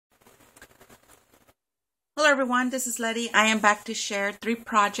Hello everyone, this is Lydia. I am back to share 3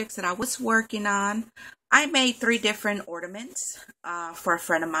 projects that I was working on. I made 3 different ornaments for a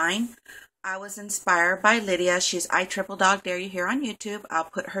friend of mine. I was inspired by Lydia. She's Itripledogdareu here on YouTube. I'll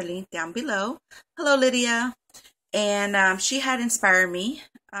put her link down below. Hello Lydia. And she had inspired me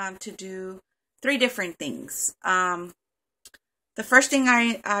to do 3 different things. The first thing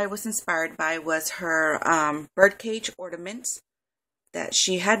I was inspired by was her birdcage ornaments that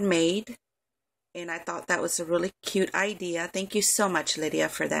she had made. And I thought that was a really cute idea. Thank you so much, Lydia,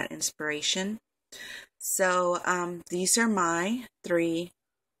 for that inspiration. So these are my 3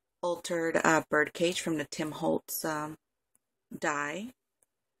 altered birdcage from the Tim Holtz die.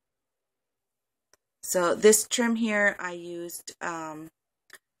 So this trim here I used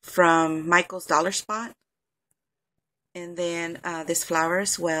from Michael's Dollar Spot. And then this flower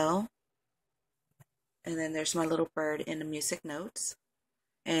as well. And then there's my little bird in the music notes.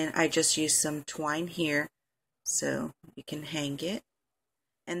 And I just used some twine here so you can hang it.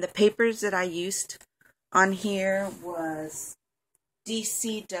 And the papers that I used on here was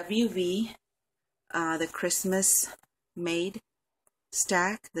DCWV, the Christmas Made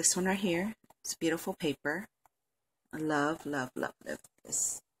stack. This one right here. It's beautiful paper. I love, love, love, love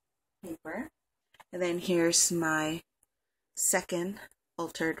this paper. And then here's my second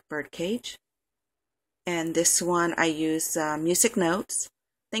altered birdcage. And this one I use music notes.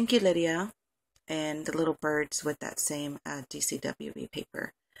 Thank you, Lydia. And the little birds with that same DCWV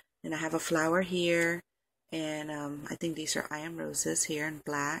paper. And I have a flower here. And I think these are iron roses here in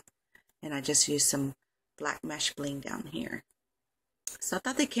black. And I just used some black mesh bling down here. So I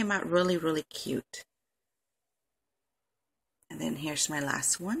thought they came out really, really cute. And then here's my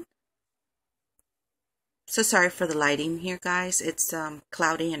last one. So sorry for the lighting here, guys. It's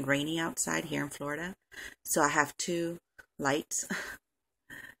cloudy and rainy outside here in Florida. So I have 2 lights.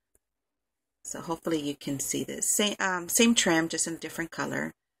 So hopefully you can see this. Same trim, just in a different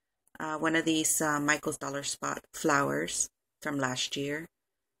color. One of these Michael's Dollar Spot flowers from last year.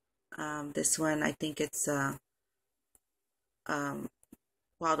 This one, I think it's wild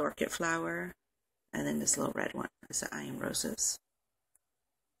orchid flower. And then this little red one is the iron roses.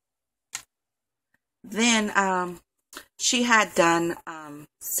 Then she had done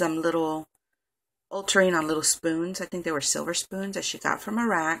some little altering on little spoons. I think they were silver spoons that she got from a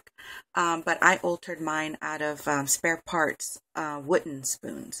rack. But I altered mine out of spare parts wooden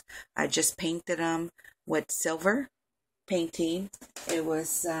spoons. I just painted them with silver painting. It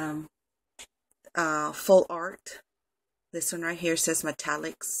was full art. This one right here says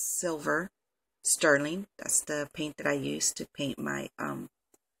metallic silver sterling. That's the paint that I used to paint my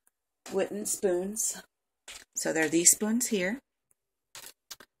wooden spoons. So there are these spoons here.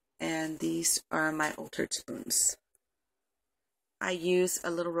 And these are my altered spoons. I use a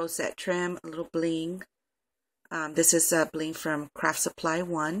little rosette trim, a little bling. This is a bling from Craft Supply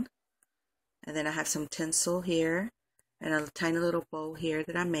 1. And then I have some tinsel here. And a tiny little bow here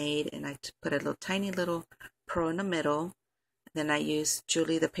that I made. And I put a little tiny little pearl in the middle. Then I used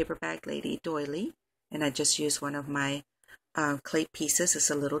Julie the Paper Bag Lady doily. And I just used one of my clay pieces. It's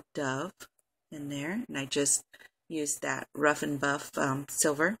a little dove in there. And I just used that rough and buff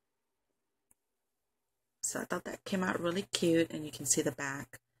silver. So I thought that came out really cute, and you can see the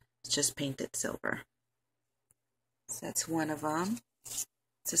back. It's just painted silver. So that's one of them. This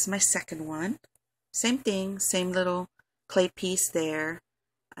is my second one. Same thing, same little clay piece there.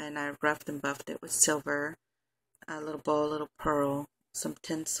 And I roughed and buffed it with silver. A little bow, a little pearl, some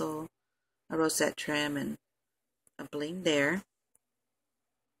tinsel, a rosette trim, and a bling there.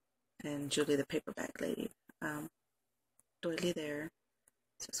 And Julie the Paper Bag Lady doily there.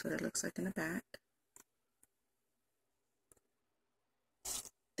 So that's what it looks like in the back.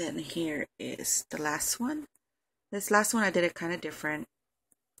 Then here is the last one. This last one I did it kind of different.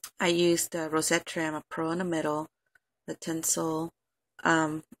 I used a rosette trim, a pearl in the middle, the tinsel,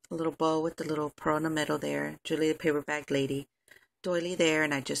 a little bow with the little pearl in the middle there, Julie the Paper Bag Lady doily there,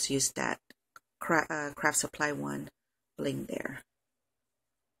 and I just used that Craft Supply 1 bling there.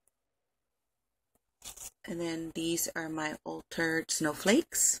 And then these are my altered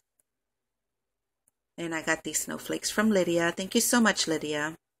snowflakes. And I got these snowflakes from Lydia. Thank you so much,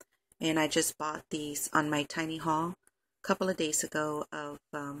 Lydia. And I just bought these on my tiny haul a couple of days ago of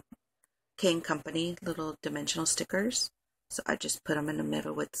King Company little dimensional stickers. So I just put them in the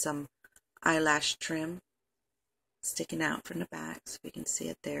middle with some eyelash trim sticking out from the back, so you can see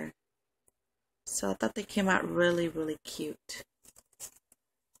it there. So I thought they came out really, really cute.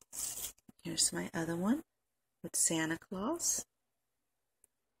 Here's my other one with Santa Claus.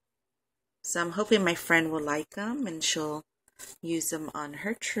 So I'm hoping my friend will like them and she'll use them on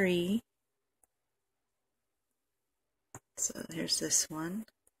her tree. So here's this one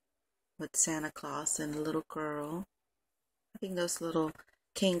with Santa Claus and a little girl. I think those little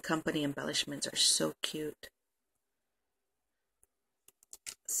King Company embellishments are so cute.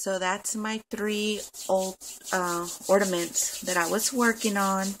 So that's my 3 old ornaments that I was working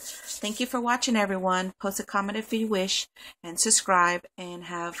on. Thank you for watching, everyone. Post a comment if you wish, and subscribe, and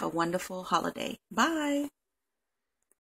have a wonderful holiday. Bye.